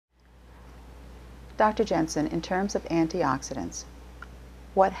Dr. Jensen, in terms of antioxidants,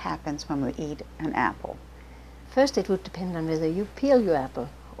 what happens when we eat an apple? First, it would depend on whether you peel your apple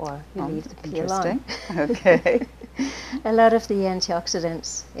or you leave the peel on. Okay. A lot of the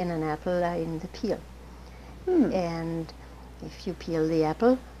antioxidants in an apple are in the peel. And if you peel the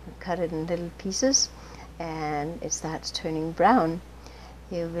apple, cut it in little pieces, and it starts turning brown,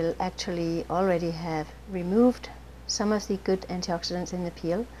 you will actually already have removed some of the good antioxidants in the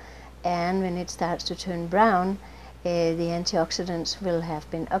peel, and when it starts to turn brown, the antioxidants will have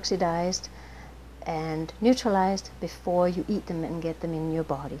been oxidized and neutralized before you eat them and get them in your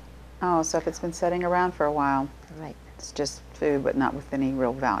body. Oh, so if it's been sitting around for a while, Right. it's just food, but not with any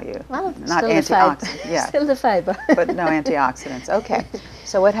real value. Well, not antioxidants. Yeah. Still the fiber. But no antioxidants. Okay.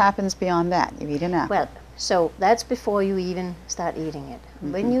 So what happens beyond that? You eat an apple. Well, so that's before you even start eating it.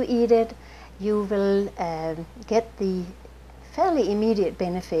 When you eat it, you will get the fairly immediate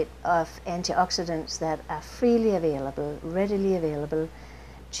benefit of antioxidants that are freely available, readily available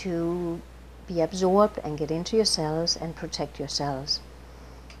to be absorbed and get into your cells and protect your cells.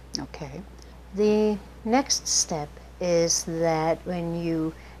 Okay. The next step is that when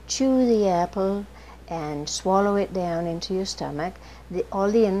you chew the apple and swallow it down into your stomach, all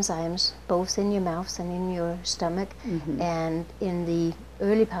the enzymes, both in your mouth and in your stomach and in the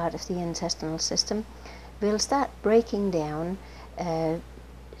early part of the intestinal system, will start breaking down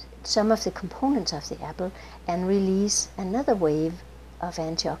some of the components of the apple and release another wave of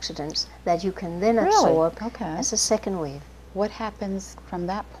antioxidants that you can then absorb as a second wave. What happens from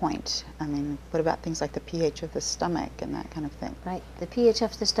that point? I mean, what about things like the pH of the stomach and that kind of thing? Right. The pH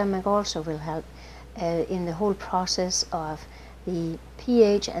of the stomach also will help in the whole process of the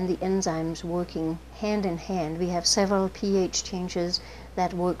pH and the enzymes working hand in hand. We have several pH changes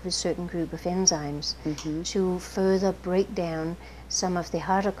that work with certain group of enzymes to further break down some of the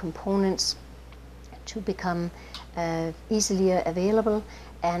harder components to become easily available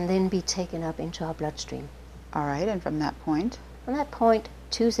and then be taken up into our bloodstream. All right, and from that point? From that point,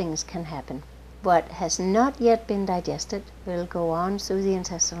 two things can happen. What has not yet been digested will go on through the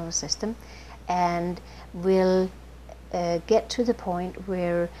intestinal system and will get to the point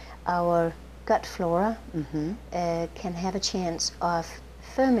where our gut flora can have a chance of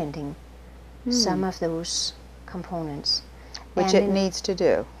fermenting some of those components. Which it needs to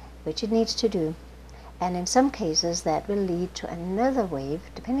do. Which it needs to do. And in some cases that will lead to another wave,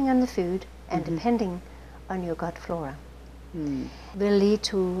 depending on the food and depending on your gut flora, will lead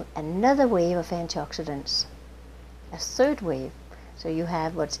to another wave of antioxidants, a third wave. So you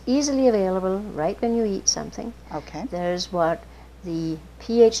have what's easily available right when you eat something. Okay. There's what the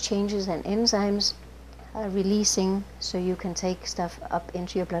pH changes and enzymes are releasing so you can take stuff up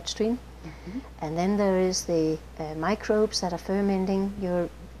into your bloodstream. And then there is the microbes that are fermenting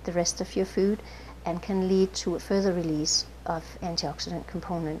the rest of your food and can lead to a further release of antioxidant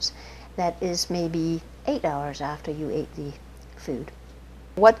components that is maybe 8 hours after you ate the food.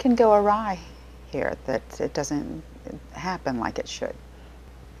 What can go awry here that it doesn't happen like it should?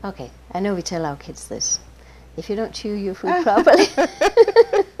 Okay, I know we tell our kids this. If you don't chew your food properly.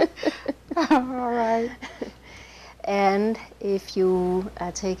 All right. And if you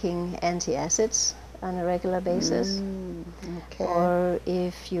are taking antacids on a regular basis, or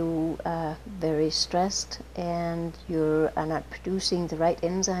if you are very stressed and you are not producing the right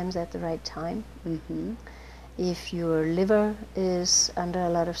enzymes at the right time, if your liver is under a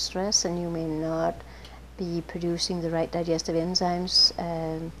lot of stress and you may not be producing the right digestive enzymes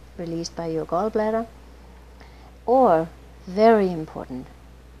released by your gallbladder, or, very important,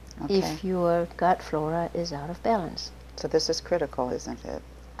 if your gut flora is out of balance. So this is critical, isn't it?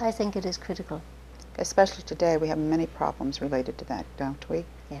 I think it is critical. Especially today, we have many problems related to that, don't we?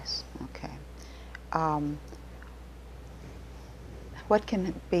 Yes. Okay. What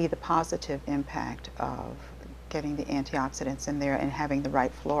can be the positive impact of getting the antioxidants in there and having the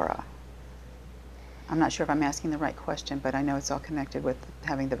right flora? I'm not sure if I'm asking the right question, but I know it's all connected with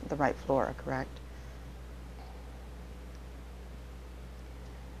having the right flora, correct?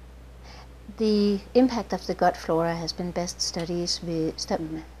 The impact of the gut flora has been best studied with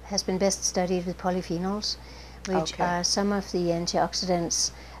polyphenols, which are some of the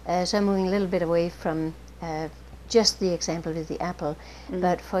antioxidants. So I'm moving a little bit away from just the example with the apple,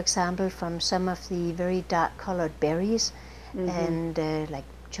 but for example from some of the very dark colored berries and like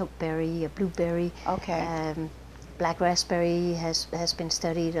chokeberry or blueberry. Black raspberry has been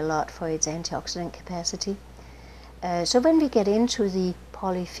studied a lot for its antioxidant capacity. So when we get into the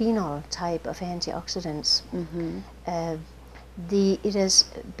polyphenol type of antioxidants, it has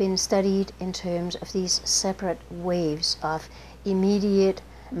been studied in terms of these separate waves of immediate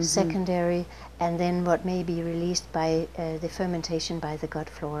secondary, and then what may be released by the fermentation by the gut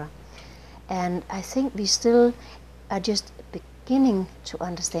flora. And I think we still are just beginning to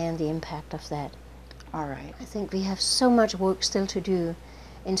understand the impact of that. All right. I think we have so much work still to do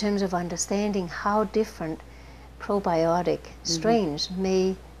in terms of understanding how different probiotic strains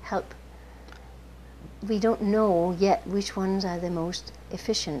may help. We don't know yet which ones are the most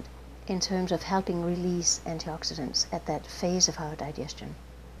efficient in terms of helping release antioxidants at that phase of our digestion.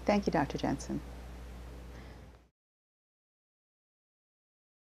 Thank you, Dr. Jensen.